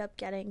ended up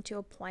getting to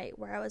a point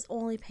where I was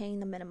only paying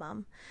the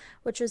minimum,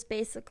 which was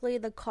basically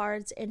the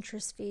card's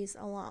interest fees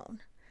alone.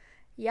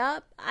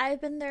 Yup,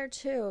 I've been there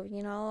too.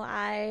 You know,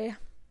 I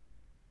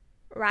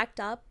racked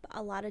up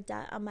a lot of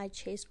debt on my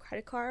Chase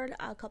credit card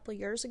a couple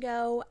years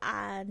ago,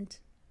 and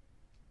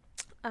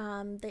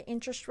the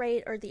interest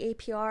rate, or the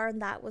APR,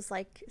 and that was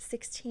like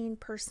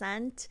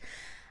 16%,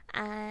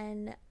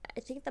 and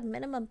I think the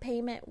minimum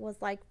payment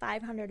was like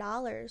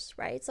 $500,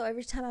 right? So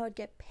every time I would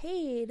get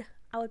paid,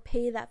 I would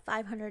pay that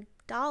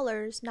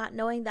 $500, not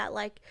knowing that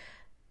like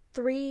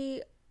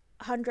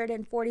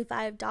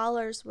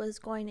 $345 was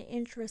going to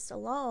interest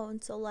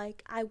alone. So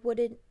like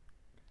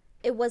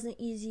it wasn't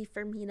easy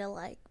for me to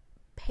like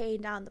pay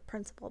down the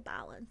principal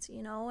balance,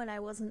 you know, and I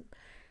wasn't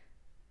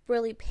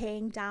really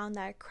paying down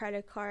that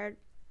credit card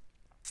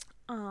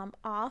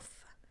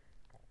off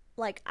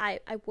like I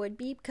would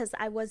be, because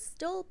I was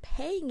still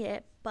paying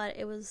it, but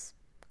it was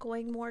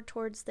going more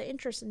towards the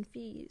interest and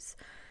fees.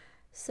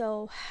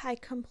 So I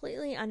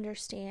completely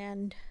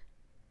understand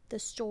the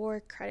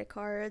store credit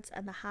cards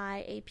and the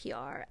high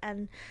APR,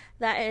 and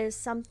that is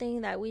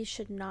something that we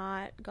should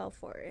not go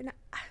for. And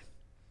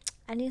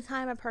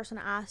anytime a person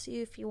asks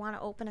you if you want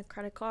to open a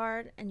credit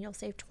card and you'll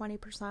save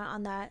 20%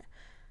 on that,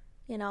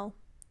 you know,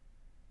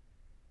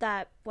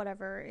 that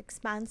whatever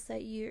expense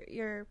that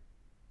you're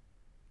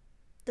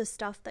the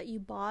stuff that you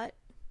bought,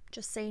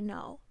 just say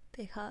no,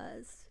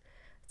 because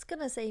it's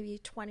gonna save you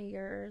 20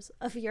 years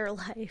of your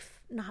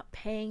life not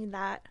paying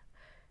that,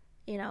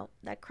 you know,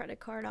 that credit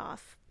card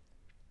off.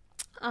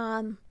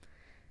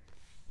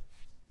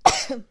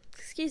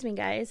 Excuse me,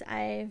 guys,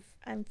 I'm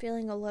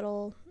feeling a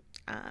little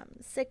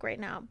sick right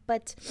now,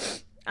 but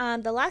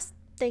the last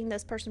thing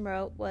this person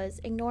wrote was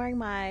ignoring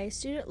my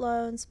student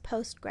loans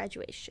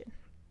post-graduation.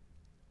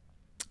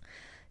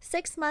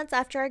 6 months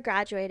after I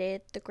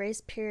graduated, the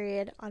grace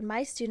period on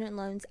my student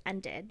loans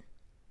ended,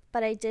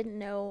 but I didn't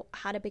know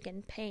how to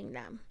begin paying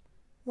them.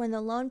 When the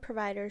loan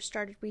providers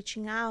started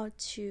reaching out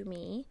to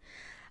me,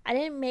 I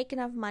didn't make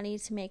enough money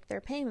to make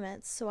their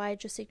payments, so I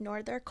just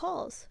ignored their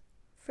calls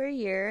for a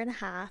year and a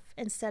half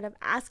instead of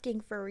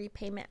asking for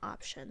repayment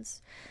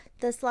options.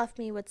 This left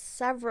me with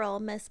several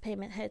missed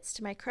payment hits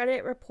to my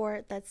credit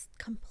report that's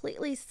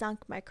completely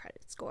sunk my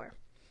credit score.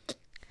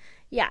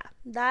 Yeah,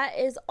 that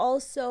is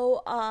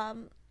also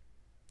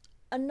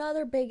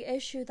another big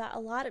issue that a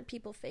lot of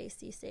people face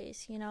these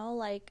days, you know,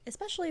 like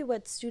especially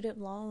with student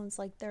loans.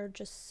 Like, they're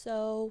just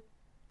so,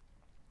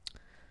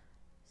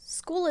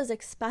 school is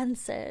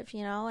expensive,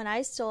 you know, and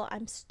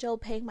I'm still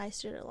paying my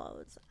student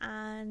loans,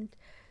 and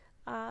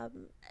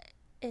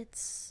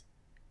it's,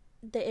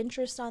 the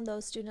interest on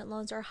those student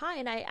loans are high.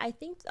 And I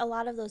think a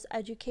lot of those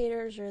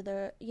educators, or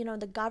the, you know,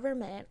 the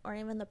government, or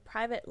even the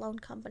private loan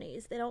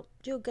companies, they don't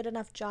do a good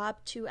enough job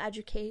to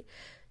educate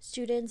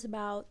students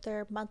about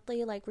their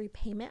monthly like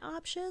repayment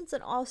options,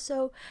 and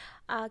also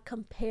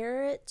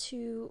compare it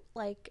to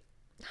like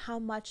how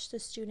much the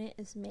student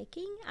is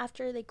making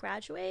after they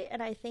graduate.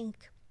 And I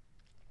think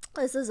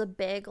this is a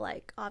big,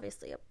 like,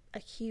 obviously a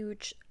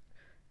huge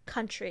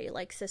country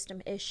like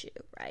system issue,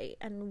 right?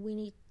 And we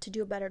need to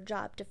do a better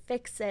job to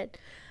fix it,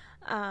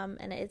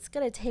 and it's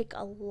gonna take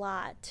a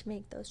lot to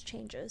make those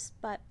changes.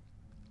 But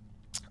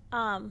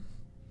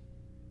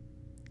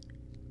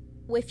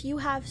if you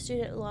have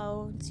student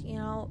loans, you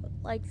know,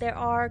 like there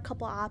are a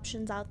couple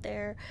options out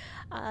there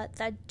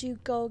that do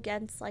go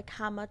against like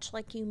how much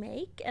like you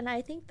make. And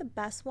I think the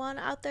best one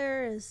out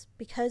there is,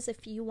 because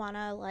if you want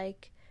to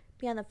like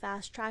be on the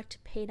fast track to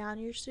pay down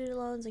your student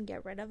loans and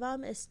get rid of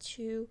them, is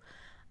to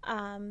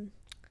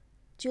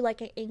do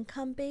like an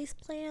income-based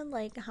plan,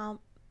 like how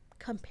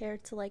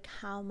compared to like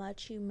how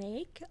much you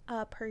make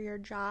per your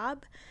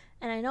job.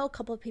 And I know a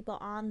couple of people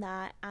on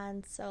that,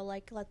 and so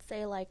like let's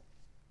say like,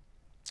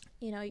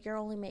 you know, you're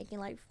only making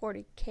like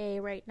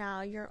 40K right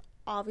now, you're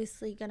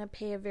obviously going to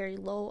pay a very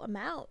low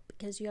amount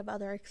because you have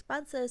other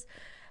expenses.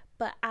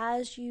 But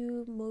as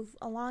you move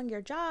along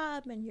your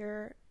job and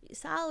your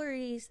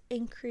salaries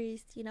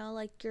increase, you know,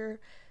 like your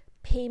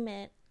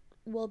payment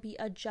will be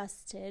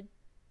adjusted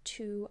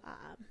to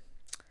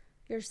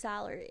your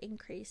salary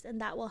increase, and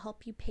that will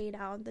help you pay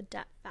down the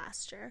debt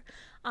faster.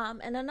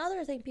 And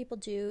another thing people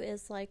do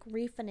is like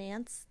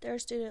refinance their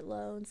student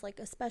loans, like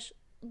especially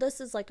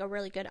this is like a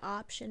really good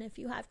option if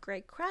you have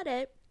great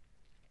credit.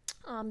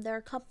 There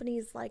are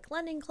companies like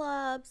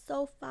LendingClub,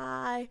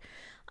 SoFi,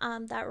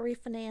 that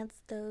refinance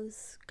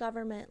those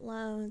government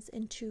loans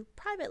into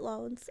private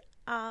loans,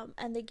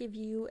 and they give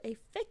you a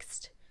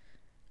fixed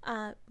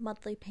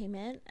monthly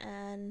payment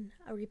and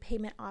a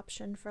repayment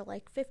option for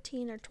like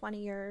 15 or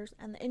 20 years,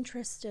 and the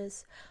interest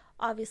is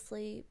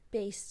obviously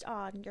based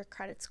on your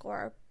credit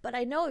score. But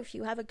I know if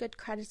you have a good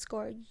credit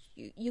score,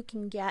 you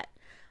can get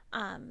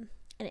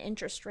an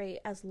interest rate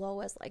as low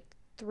as like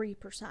 3%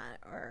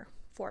 or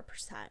 4%,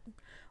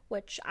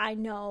 which I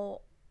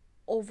know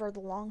over the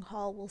long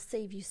haul will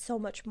save you so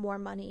much more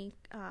money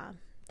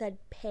than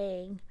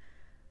paying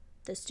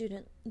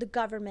the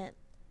government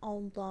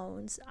owned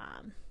loans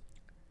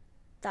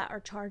that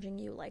are charging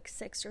you like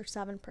 6 or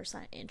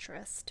 7%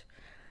 interest.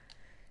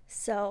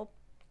 So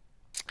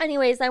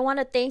anyways, I want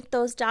to thank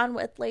those Down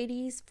With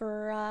ladies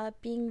for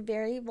being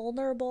very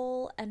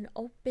vulnerable and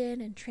open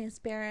and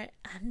transparent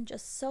and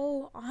just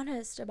so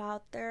honest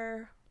about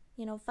their,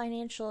 you know,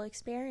 financial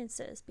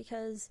experiences,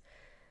 because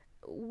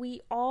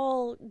we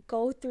all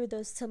go through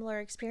those similar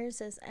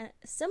experiences and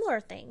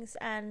similar things,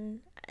 and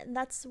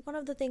that's one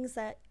of the things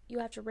that you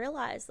have to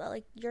realize, that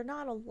like you're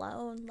not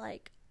alone.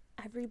 Like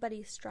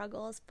everybody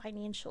struggles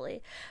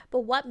financially, but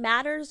what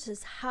matters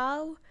is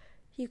how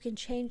you can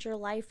change your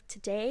life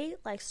today,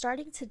 like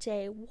starting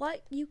today,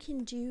 what you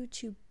can do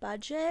to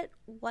budget,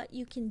 what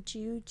you can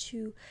do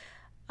to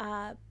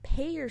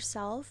pay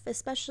yourself,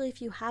 especially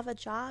if you have a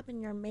job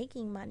and you're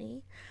making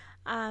money,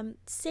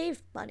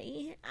 save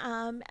money,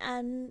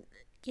 and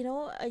you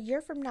know, a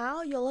year from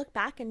now you'll look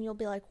back and you'll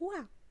be like,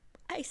 wow,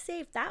 I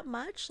saved that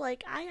much,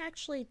 like I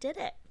actually did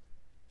it,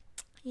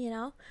 you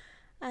know.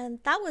 And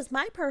that was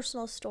my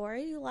personal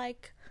story.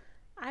 Like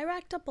I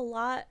racked up a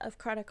lot of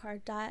credit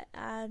card debt,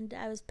 and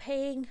I was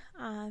paying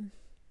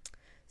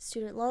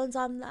student loans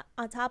on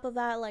top of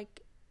that,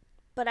 like,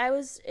 but I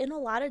was in a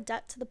lot of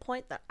debt to the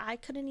point that I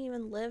couldn't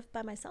even live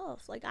by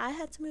myself. Like I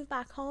had to move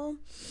back home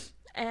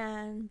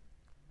and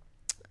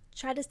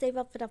try to save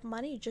up enough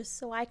money just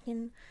so I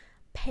can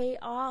pay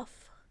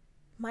off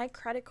my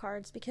credit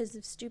cards because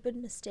of stupid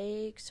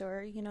mistakes,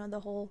 or, you know,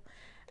 the whole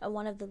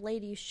one of the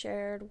ladies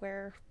shared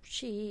where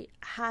she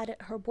had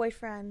her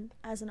boyfriend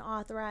as an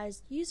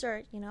authorized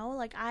user. You know,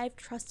 like I've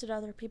trusted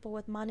other people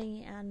with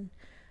money, and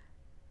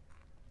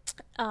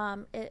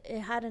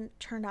it hadn't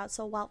turned out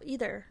so well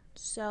either.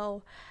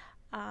 So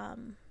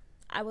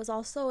I was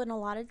also in a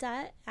lot of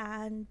debt,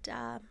 and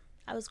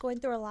I was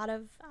going through a lot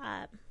of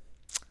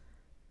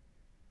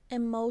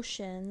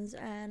emotions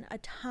and a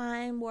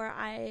time where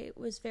I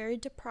was very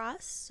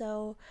depressed.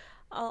 So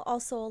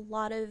also a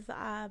lot of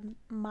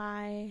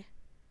my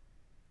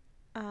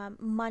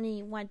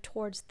money went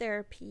towards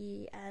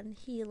therapy and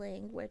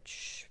healing,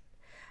 which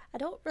I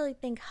don't really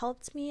think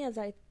helped me as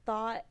I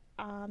thought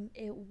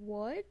it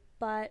would.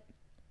 But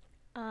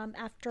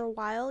after a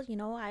while, you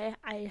know,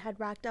 I had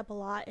racked up a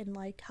lot in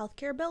like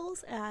healthcare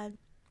bills, and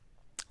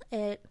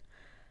it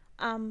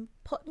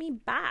put me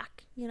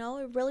back, you know,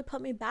 it really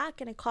put me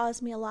back, and it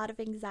caused me a lot of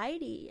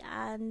anxiety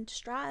and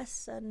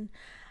stress. And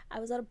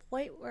I was at a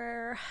point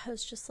where I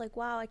was just like,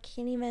 wow, I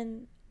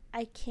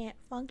can't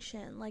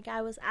function. Like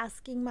I was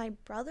asking my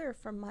brother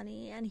for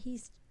money, and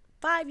he's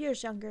 5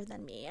 years younger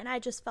than me, and I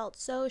just felt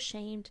so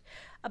ashamed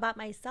about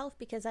myself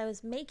because I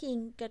was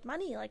making good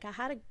money. Like I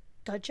had a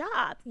good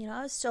job, you know,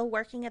 I was still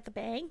working at the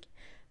bank,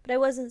 but I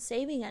wasn't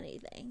saving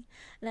anything,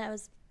 and I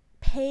was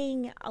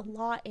paying a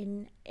lot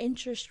in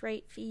interest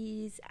rate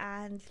fees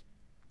and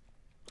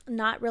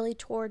not really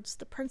towards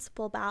the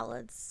principal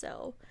balance.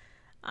 So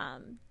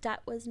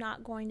that was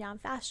not going down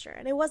faster.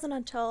 And it wasn't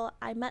until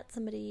I met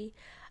somebody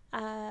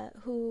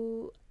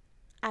who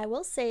I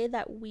will say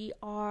that we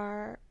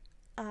are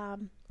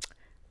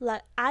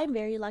I'm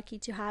very lucky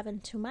to have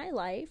into my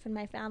life, and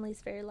my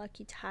family's very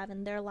lucky to have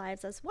in their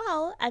lives as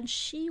well. And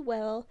she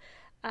will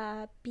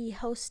be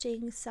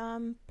hosting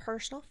some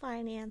personal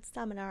finance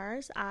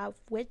seminars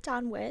with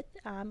Down With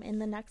in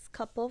the next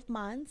couple of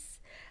months.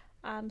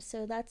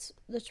 So that's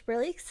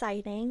really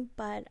exciting.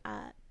 But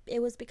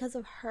it was because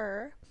of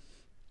her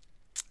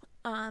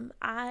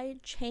I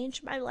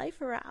changed my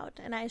life around,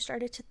 and I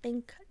started to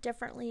think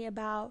differently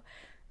about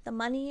the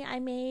money I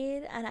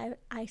made, and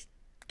I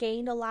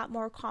gained a lot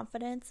more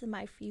confidence in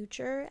my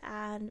future,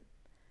 and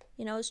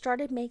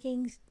started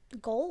making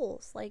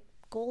goals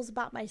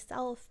about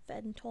myself,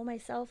 and told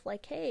myself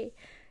like, hey,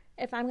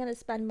 if I'm going to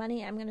spend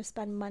money, I'm going to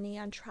spend money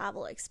on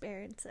travel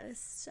experiences.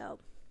 So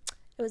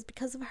it was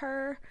because of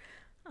her,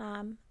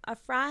 a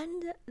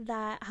friend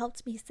that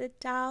helped me sit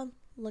down,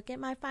 look at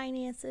my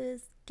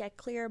finances, get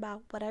clear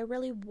about what I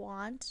really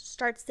want,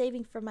 start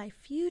saving for my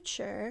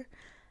future.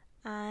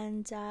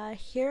 And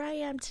here I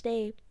am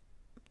today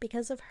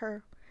because of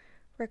her,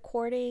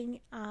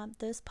 recording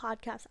this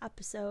podcast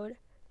episode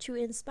to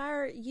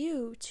inspire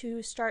you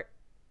to start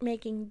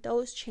making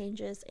those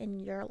changes in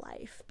your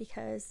life,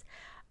 because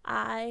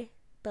I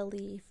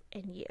believe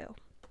in you.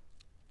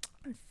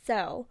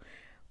 So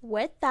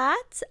with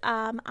that,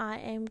 I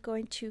am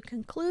going to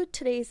conclude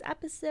today's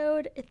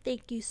episode.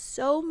 Thank you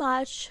so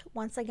much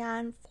once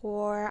again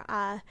for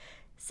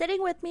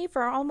sitting with me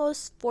for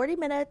almost 40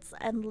 minutes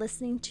and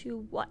listening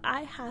to what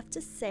I have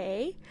to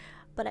say.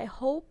 But I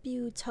hope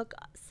you took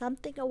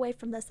something away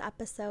from this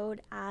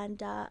episode.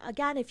 And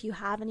again, if you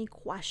have any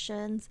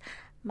questions,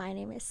 my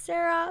name is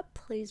Sarah.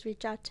 Please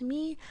reach out to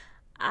me.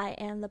 I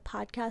am the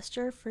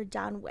podcaster for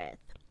Down With.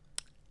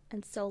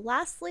 And so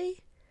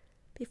lastly,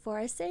 before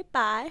I say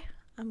bye,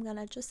 I'm going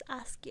to just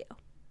ask you,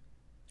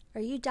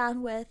 are you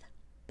down with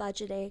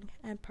budgeting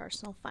and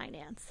personal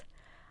finance?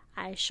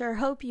 I sure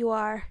hope you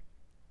are.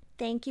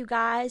 Thank you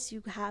guys.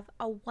 You have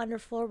a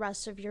wonderful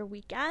rest of your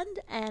weekend,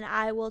 and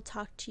I will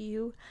talk to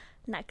you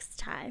next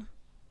time.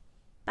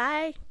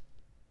 Bye.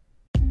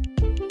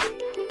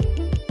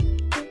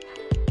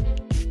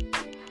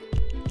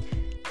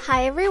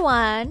 Hi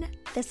everyone.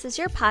 This is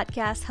your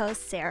podcast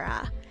host,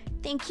 Sarah.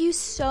 Thank you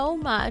so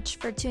much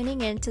for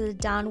tuning in to the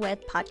Down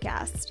With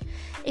podcast.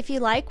 If you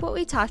like what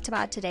we talked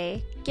about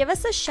today, give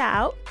us a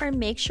shout or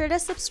make sure to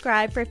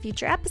subscribe for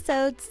future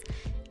episodes.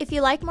 If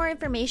you like more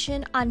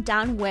information on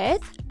Down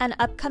With and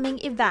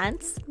upcoming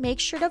events, make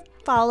sure to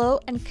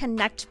follow and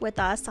connect with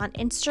us on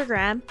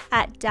Instagram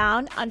at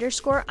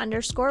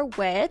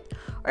down__with,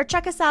 or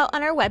check us out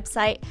on our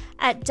website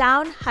at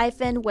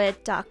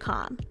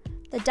down-with.com.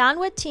 The Down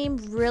With team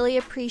really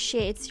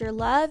appreciates your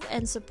love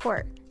and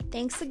support.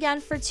 Thanks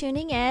again for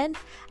tuning in,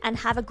 and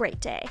have a great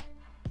day.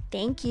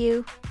 Thank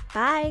you.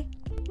 Bye.